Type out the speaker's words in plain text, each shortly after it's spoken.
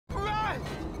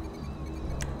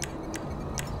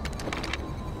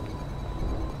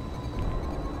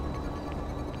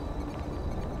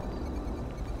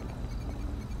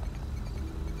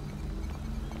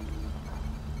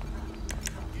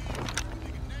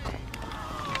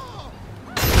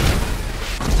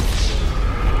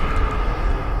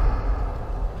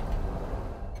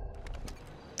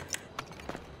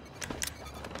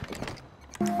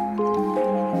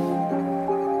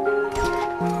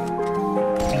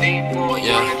I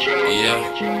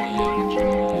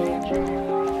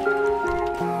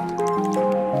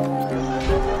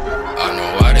know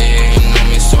why they hating on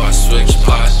me, so I switch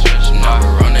spots. Never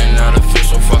running out of fuel,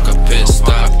 so fuck a pit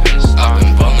stop. I've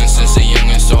been ballin' since a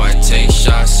youngin', so I take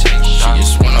shots. She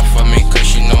just wanna fuck me cause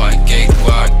she know I get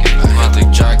guac. I hit the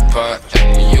jackpot,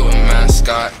 and you a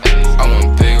mascot. I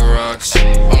want big rocks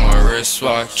on my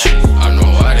wristwatch. I know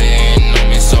why they hating on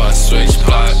me, so I switch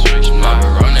spots. Never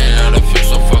running out of fuel,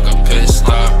 so fuck a pit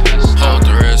stop. Hold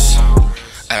the wrist,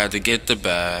 I had to get the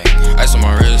bag. Ice on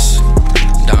my wrist,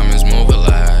 diamonds move a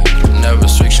lag. Never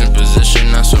switching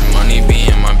position, that's what money be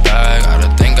in my bag.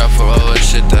 Gotta thank God for all the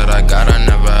shit that I got, I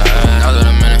never had. Now that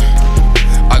I'm in it,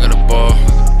 I got a ball.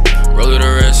 Roll to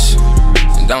the wrist,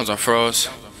 and downs on froze.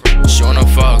 She wanna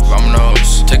fuck,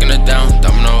 dominoes. Taking it down,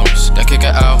 dominoes. Then kick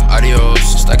it out, adios.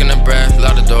 Stacking the bread,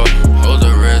 loud the door. Hold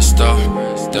the wrist though.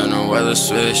 Don't know where the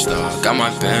switch though. Got my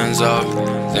pants up.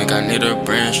 Think I need a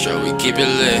brain stroke. We keep it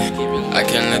lit. I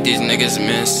can't let these niggas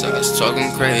miss us.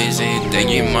 Talking crazy, think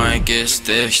you might get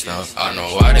stitched up. I know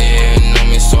why they hating on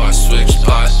me, so I switch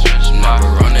spots. Never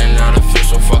running out of fuel,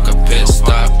 so fuck a pit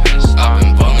stop. I've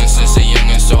been ballin' since a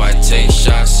youngin', so I take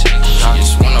shots. She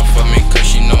just wanna fuck me cause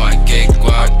she know I get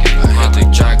guac. I hit the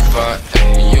jackpot,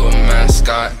 and you a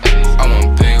mascot. I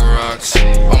want big rocks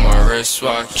on my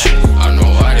wristwatch. I know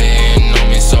why they hating on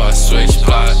me, so I switch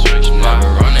spots. Never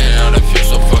running out of fuel,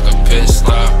 so fuck a pit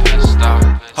stop.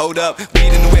 Hold up,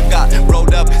 weed in the whip got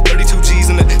rolled up, 32 G's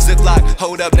in the ziplock.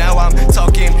 Hold up, now I'm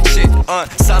talking shit.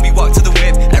 Saw me walk to the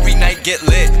whip, every night get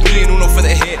lit. Me and Uno for the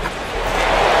hit.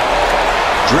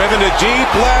 Driven to deep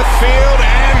left field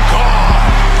and gone.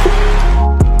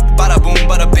 Bada boom,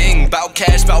 bada bing, bout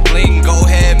cash, bout bling. Go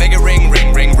ahead, make it ring,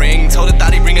 ring, ring, ring. Told the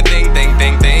thotty bring a thing, thing,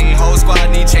 thing, thing. Whole squad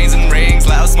need chains and rings.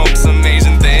 Loud smoke, some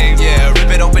Asian things. Yeah,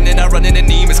 rip it open and I run in the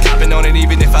Nemus. Copping on it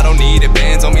even if I don't need it.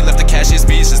 Bands on me left the cashier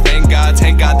speeches. Thank God,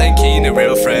 thank keen. The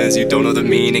real friends, you don't know the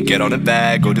meaning. Get on the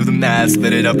bag, go do the math,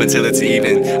 split it up until it's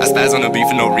even. I spaz on the beat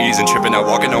for no reason. Tripping out,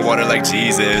 walking on water like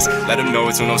Jesus. Let them know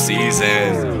it's no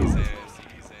season.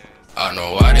 I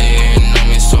know why they hating on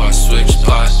me, so I switch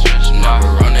spots. Never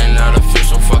running out of fuel,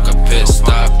 so fuck a pit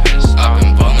stop. I've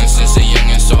been ballin' since a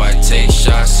youngin', so I take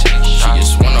shots. She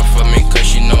just wanna fuck me cause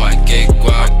she know I get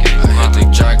guac. I hit the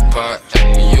jackpot,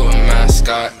 and you a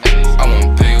mascot. I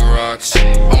want big rocks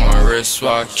on my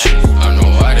wristwatch. I know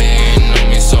why they hating on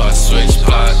me, so I switch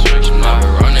spots. Never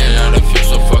running out of fuel,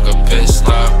 so fuck a pit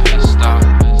stop.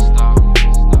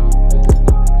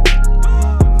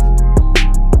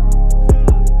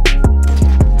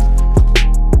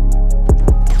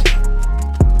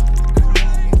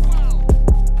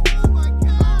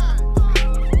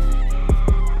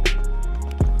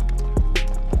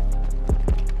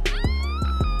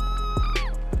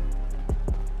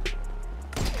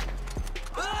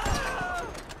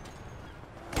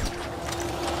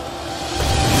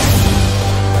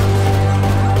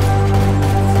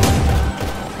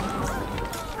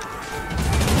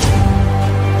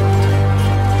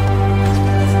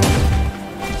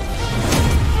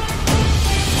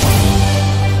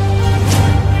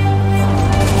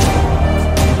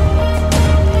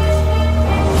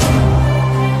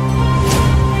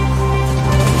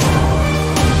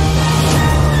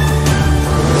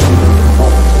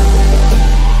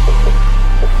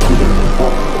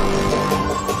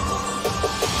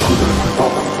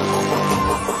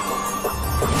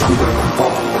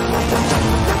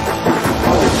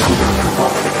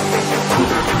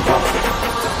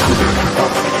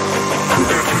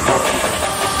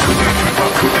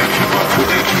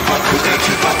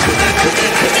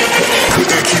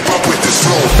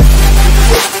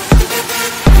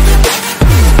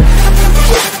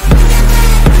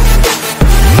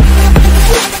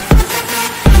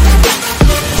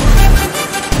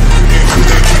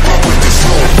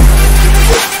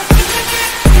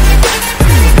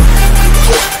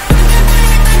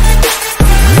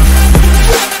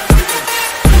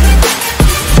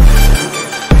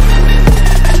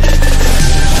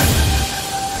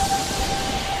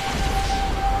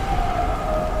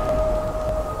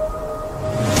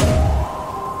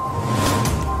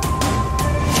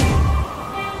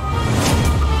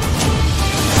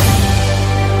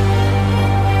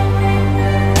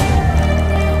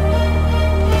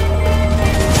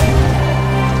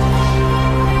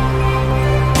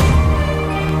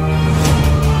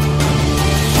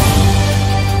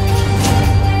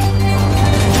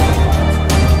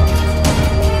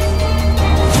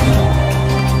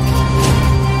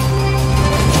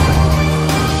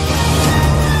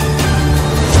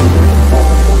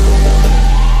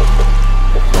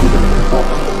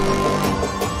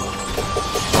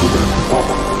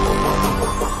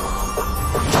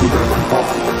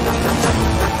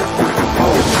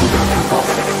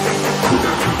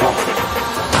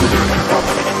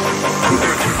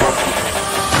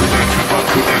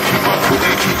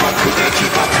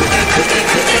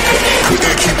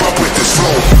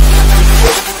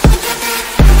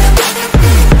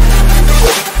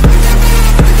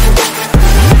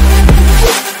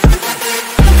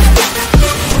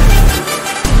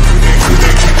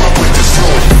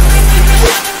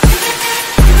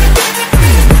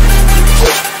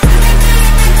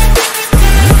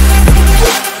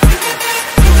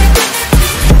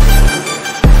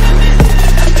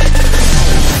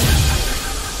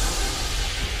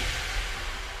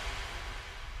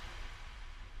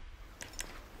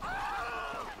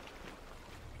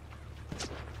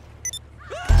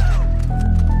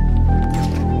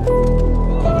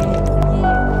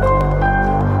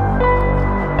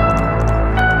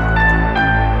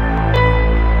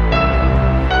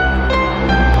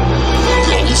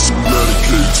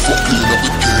 fucking up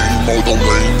the game. All the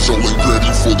lanes, all ain't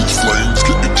ready for these flames.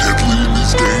 Getting deadly in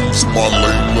these games. In my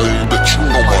lane, bet you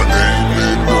know my name.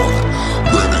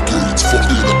 Renegades,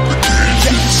 fucking up the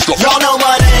game. Y'all know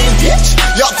my name, bitch.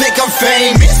 Y'all think I'm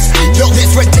famous. Yo,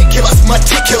 this ridiculous,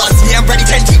 meticulous. Yeah, I'm ready,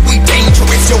 10 deep, we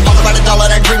dangerous. Yo, all about a dollar,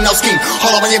 that dream, no scheme.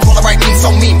 Hollow when you call it right, mean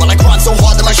so mean. When I grind so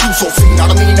hard that my shoes so clean.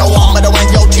 Not a mean, no harm, but I win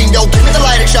your team. Yo, give me the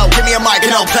lighting show, give me a mic,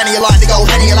 you know, plenty of line to go.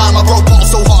 Henny and lime, I broke balls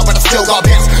so hard, but I still got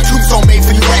bounce. Truth so made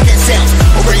for you, wrecking sounds.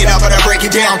 We'll bring it up, but I break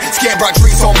it down. Scan brought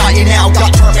trees so mighty now.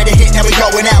 Got permit to hit, now we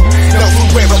going out. No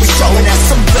food where we showing out.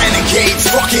 Some renegades,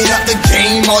 fucking up the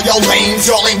game. All your lanes,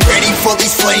 y'all ain't ready for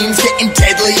these flames. Getting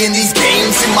deadly in these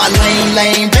games. In my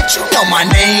lane, bitch, you know my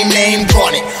name,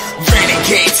 run it.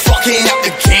 Renegades, fucking up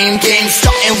the game,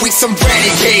 starting with some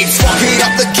renegades. Fucking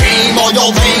up the game, all your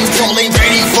lanes, y'all ain't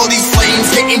ready for these flames.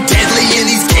 Getting deadly in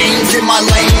these games. In my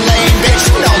lane, bitch,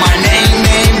 you know my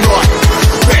name, run it.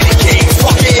 Renegades,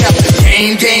 fucking up the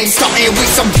game, starting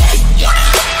with some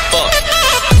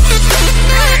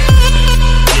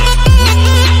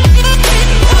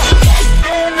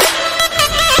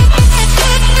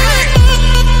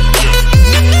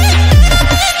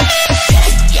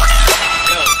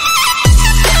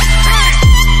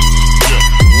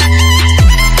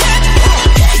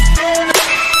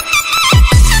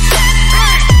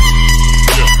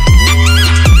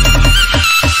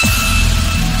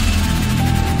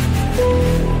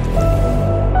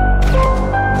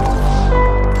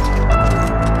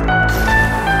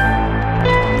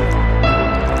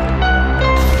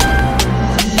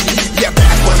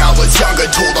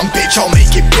told them, bitch, I'll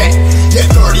make it back. Yeah,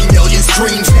 30 million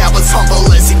streams, now as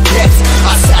humble as it gets.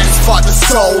 I satisfy the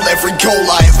soul, every goal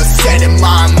I ever set in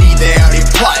mind. Me, they out here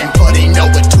plotting, but they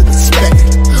know what to expect.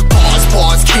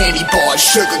 Bars, candy bars,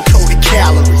 sugar-coated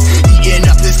calories. Eating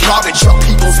up this garbage, our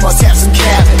peoples must have some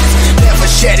cabinets. Never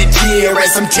shed a tear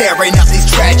as I'm tearing up these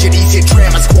tragedies. Your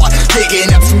drama squad,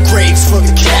 digging up some graves for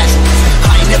the casualties.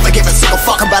 I ain't never give a single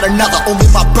fuck about another. Only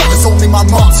my brothers, only my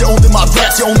moms, you're only my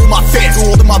raps, you're only my fans,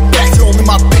 you're only my backs, you're only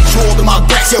my bitch, you're only my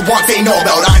backs. Yeah, one thing know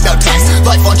about, I'm about tax.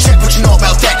 Life on check, what you know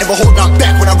about that? Never hold on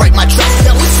back when I write my tracks.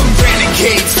 That was some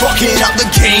renegades, fucking up the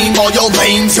game. All your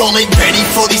lanes, y'all ain't ready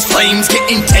for these flames.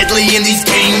 Getting deadly in these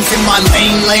games. In my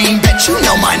lane, bet you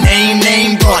know my name,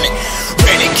 run it.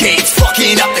 Renegades,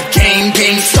 fucking up the game.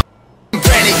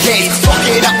 Renegades,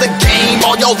 fucking up the game.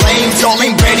 All your lanes, y'all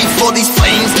ain't ready for these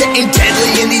flames. Getting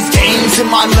deadly in these games. In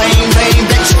my lane,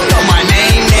 bet you know my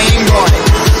name, run it.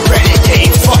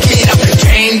 Renegades, fucking up the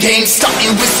game,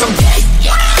 starting with some